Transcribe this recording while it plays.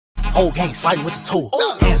Whole gang sliding with the tool.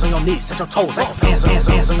 Hands on your knees, set your toes up.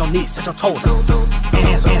 Hands on your knees, set your toes up.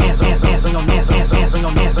 Hands on your knees, hands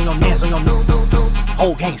on your knees.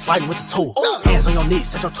 Whole gang sliding with the tool. Hands on your knees,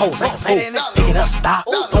 set your toes up. Pick it up, stop,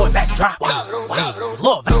 throw it back, drop.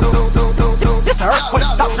 Love it. It's an earthquake,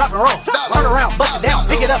 stop, drop, and roll. Turn around, bust it down,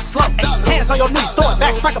 pick it up slow. Hands on your knees, throw it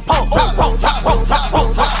back, strike a pole. Drop, roll, drop, roll, drop,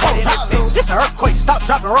 roll, drop, roll, drop. It's an earthquake, stop,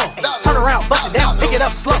 drop, and roll. Turn around, bust it down, pick it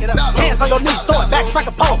up slow. Hands on your knees, throw it back, strike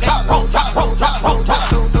a pole. Drop, roll, drop, roll, drop, roll, drop.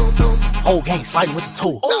 Whole gang sliding with the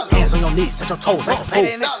tool. Hands on your knees, set your toes up.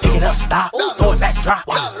 Pick it up, stop, throw it back, drop.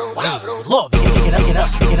 Love it. Get up,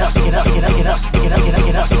 stick it up, stick it up, get up, get up, stick it up, get up,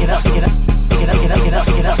 get up, stick it up, stick it up, get up, get up,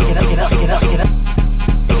 get up, get up, get up, get up, get up, get up,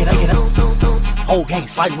 get up, get up. Whole gang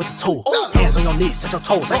sliding with the tool. Hands on your knees, set your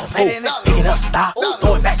toes up. Pick it up, stop,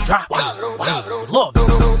 throw it back, drop. Love it.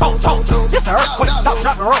 It's an earthquake, stop,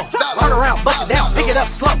 drop, and roll. Turn around, bust it down, pick it up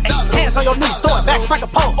slow. Hands on your knees, throw it back, strike a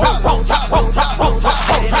pole. Drop, roll, drop, roll, drop, roll, drop,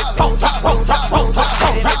 roll, drop, roll, drop, roll, drop, roll, drop,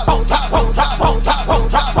 roll, drop, roll, drop, roll, drop, roll, drop, roll,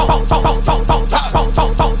 drop, roll, drop, roll, drop, roll, drop, roll,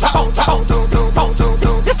 drop, roll, drop, roll,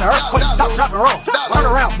 drop. It's an earthquake, stop, drop, and roll. Turn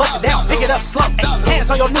around, bust it down, pick it up slow. Hands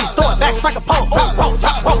on your knees, throw it back, strike a pole. Drop, roll,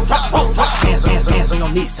 drop, roll, drop, roll, drop. Hands on your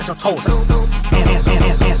knees, set your toes up. Hands on your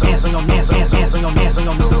knees, hands on your knees, hands on your knees, hands on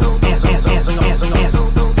your knees, hands on your knees, hands on your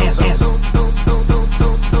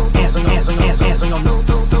knees, hands on your knees.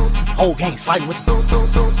 Whole gang sliding with the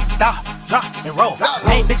stop, drop, and roll.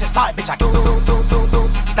 Main bitch inside, bitch I can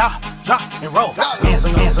stop, drop, and roll. Hands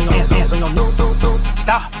on your hands on your hands on your knees.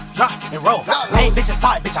 Stop, drop, and roll. Main bitch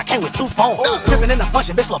inside, bitch I came with 2 phones. Tripping in the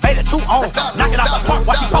function, bitch Lil Beta 2 on. Knock it out the park,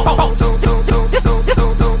 watch she pop.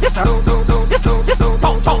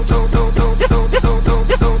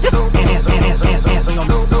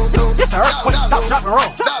 It's an earthquake, stop, drop, and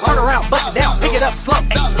roll. Turn around, bust it down, pick it up slow.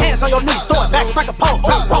 Hands on your knees, throw it back, strike a pole.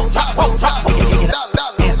 Drop, roll, drop, roll, drop, roll.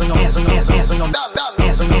 Hands on your hands on your hands on your hands on your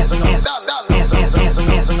hands on your hands on your hands on your hands on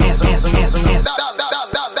your hands on your hands on your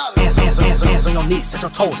hands on your knees, set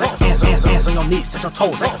your toes up. Hands on your knees, set your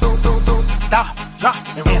toes up. Stop, drop,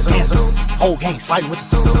 and hands on hands on. Whole gang sliding with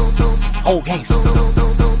the whole gang.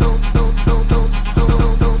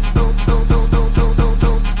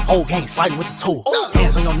 Whole gang sliding with the tool.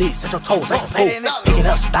 Hands on your knees, set your toes up. Pick it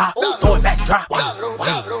up, stop, throw it back, drop.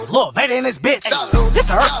 Love Vader in this bitch. It's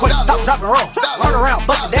an earthquake, stop, drop, and roll. Turn around,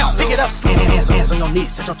 bust it down, pick it up. Hands on your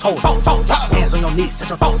knees, set your toes up. Hands on your knees, set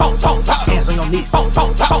your toes up. Hands on your knees, hands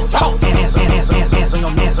on your knees, hands on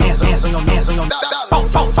your knees, hands on your knees.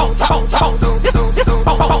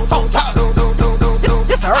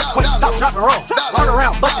 It's an earthquake, stop, drop, and roll. Turn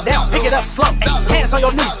around, bust it down, pick it up slow. Hands on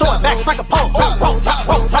your knees, throw it back, strike a pole. Roll, drop,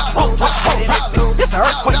 roll, drop, roll, drop, roll, drop. It's an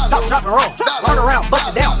earthquake, stop, drop, and roll. Turn around, bust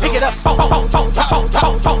it down, pick it up slow. Roll, drop, roll, drop, roll,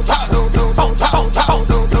 drop, roll, drop, roll, drop.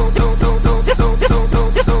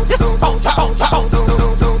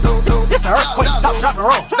 It's an earthquake, stop, drop, and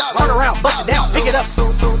roll. Turn around, bust it down, pick it up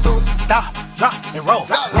slow. Stop, drop, and roll.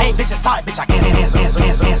 Main bitch inside, bitch I can't hands on your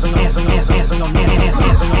hands on your hands on your hands on your hands on your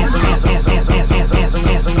hands on your hands on your hands on your hands on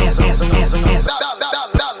your hands on your hands on your hands on your hands on your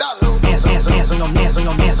hands on your hands on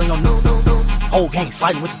your hands on your knees. Whole gang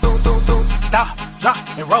sliding with the stop, drop,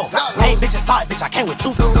 and roll. Main bitch inside, bitch I came with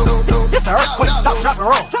 2. It's an earthquake, stop, drop, and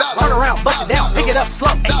roll. Turn around, bust it down, pick it up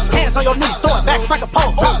slow. Hands on your knees, throw it back, strike a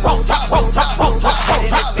pole. Drop, roll, drop, roll, drop, roll, drop, roll,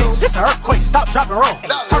 drop. It's an earthquake, stop, drop, and roll.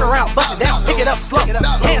 Turn around, bust it down, pick it up slow.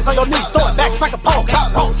 Hands on your knees, throw it back, strike a pole.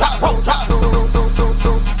 Drop, roll, drop, roll, drop.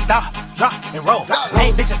 Stop, drop, and roll.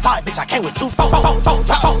 Main bitch inside, bitch I came with 2.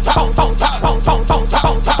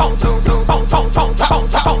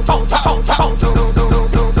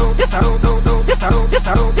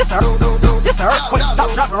 It's an earthquake,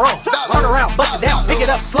 stop, drop, and roll. Turn around, bust it down, pick it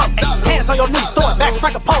up slow. Hands on your knees, throw it back,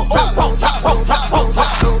 strike a pole. Drop, roll, drop, roll, drop, roll, drop.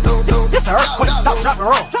 It's an earthquake, stop, drop, and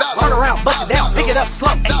roll. Turn around, bust it down, pick it up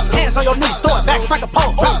slow. Hands on your knees, throw it back, strike a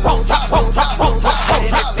pole. Drop, roll, drop, roll, drop, roll, drop, roll,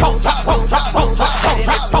 drop, roll, drop, roll, drop, roll, drop, roll,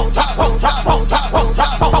 drop, roll, drop, roll, drop, roll, drop, roll,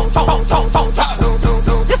 drop, roll, drop, roll, drop, roll, drop.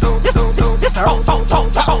 It's a roll,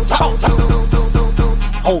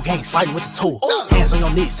 whole gang sliding with the tool. Hands on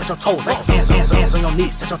your knees, set your toes up. Hands on your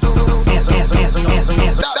knees, set your toes up. Hands on your hands on your hands on your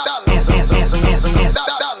hands on your hands on your hands on your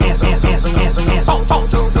hands on your hands on your hands.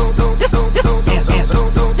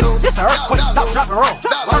 It's an earthquake, stop, drop, and roll.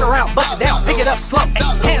 Turn around, bust it down, pick it up slow.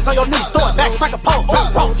 Hands on your knees, throw it back, strike a pole.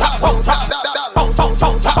 Drop, roll, drop, roll, drop, roll, drop, roll, drop,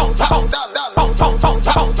 roll, drop, roll, drop, roll, drop, roll,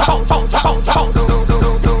 drop, roll, drop, roll, drop.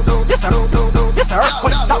 It's an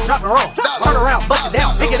earthquake, stop, drop, and roll. Turn around, bust it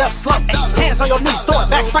down, pick it up slow. Hands on your knees, throw it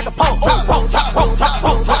back, strike a pole. Drop, roll, drop, roll, drop,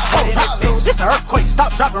 roll, drop, roll, drop. It's an earthquake,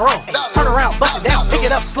 stop, drop, and roll. Turn around, bust it down, pick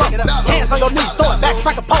it up slow. Hands on your knees, throw it back,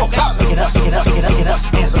 strike a pole. Pick it up, pick it up, pick it up, pick it up.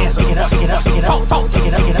 Hands, pick it up, pick it up, pick it up. Pick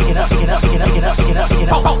it up, pick it up, pick it up.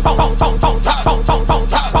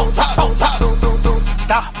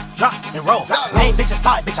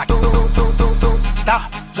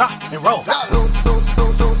 drop, and roll.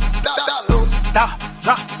 Stop,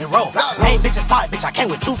 drop, and roll. Main bitch inside, bitch, I came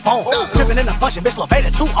with 2 phones. Trippin' in the function, bitch, Lil Beta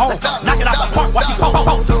 2 on. Knock it out the park while she po.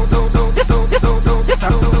 Yes, sir.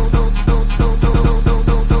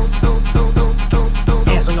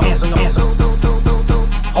 Hands on your hands.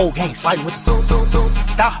 Whole gang sliding with the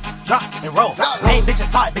stop, drop, and roll. Main bitch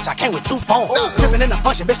inside, bitch, I came with 2 phones. Trippin' in the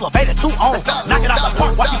function, bitch, Lil Beta 2 on. Knock it out the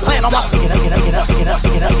park while she playin' on my seat. Get up. Pick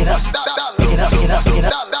it up.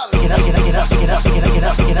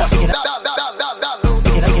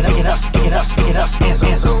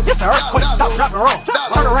 Yes, sir. Earthquake, stop, drop, and roll.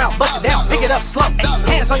 Turn around, bust it down, pick it up slow.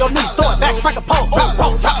 Hands on your knees, throw it back, strike a pole. Roll.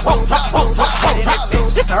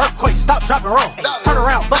 Yes, sir. Earthquake, stop, drop, and roll. Turn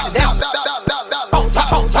around, bust it down.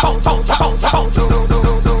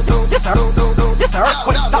 Yes, sir.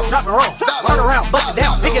 Earthquake, stop, drop, and roll. Turn around, bust it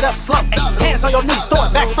down, pick it up slow. Hands on your knees, throw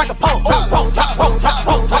it back, strike a pole.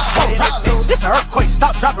 Yes, sir. Earthquake,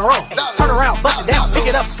 stop, drop, and roll. Turn around, bust it down, pick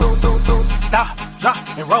it up slow. Stop, drop,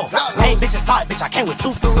 and roll. Main bitch inside, bitch, I came with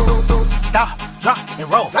 2. Stop, drop, and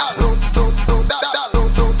roll.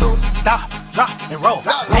 Stop, drop, and roll.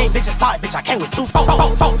 Main bitch inside, bitch, I came with 2. Hands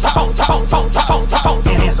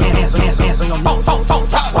on your knees.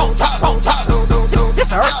 Yes,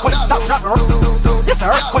 sir. Earthquake, stop, drop, and roll. Yes, sir.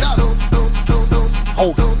 Earthquake.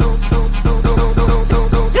 Hold.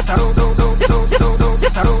 Yes, sir.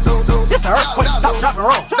 Yes, sir. Earthquake, stop, drop, and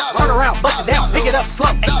roll. Turn around, bust it down, pick it up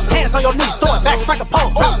slow. Hands on your knees, throw it back, strike a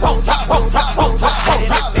pole.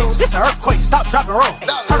 Yes, sir. Earthquake, stop, drop, and roll.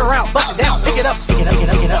 Turn around, bust it down, pick it up. Get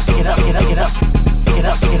up.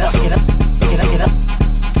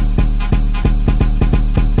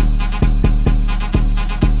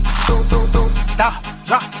 Stop,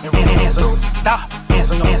 drop, and hands on. Stop,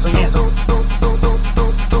 hands on your hands on.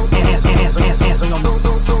 Hands on your knees.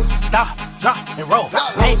 Stop, drop, and roll.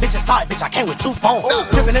 Main bitch inside, bitch, I came with 2 phones.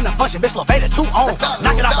 Trippin' in the function, bitch, Lil Beta 2 on.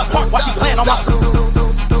 Knock it out the park while she playin' on my suit.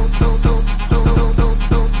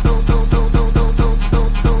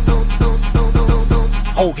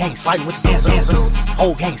 Whole gang sliding with the hands on.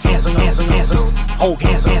 Whole gang, hands on your hands on. Whole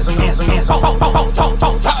gang, hands on.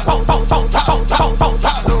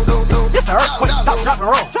 Yes, sir. Earthquake, stop, drop, and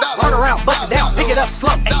roll. Turn around, bust it down, pick it up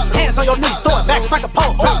slow. Hands on your knees, throw it back, strike a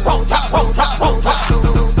pole.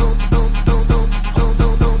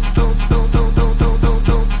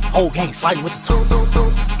 Whole gang sliding with the 2.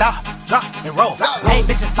 Stop, drop, and roll. Main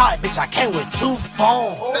bitch inside, bitch, I came with 2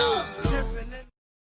 phones.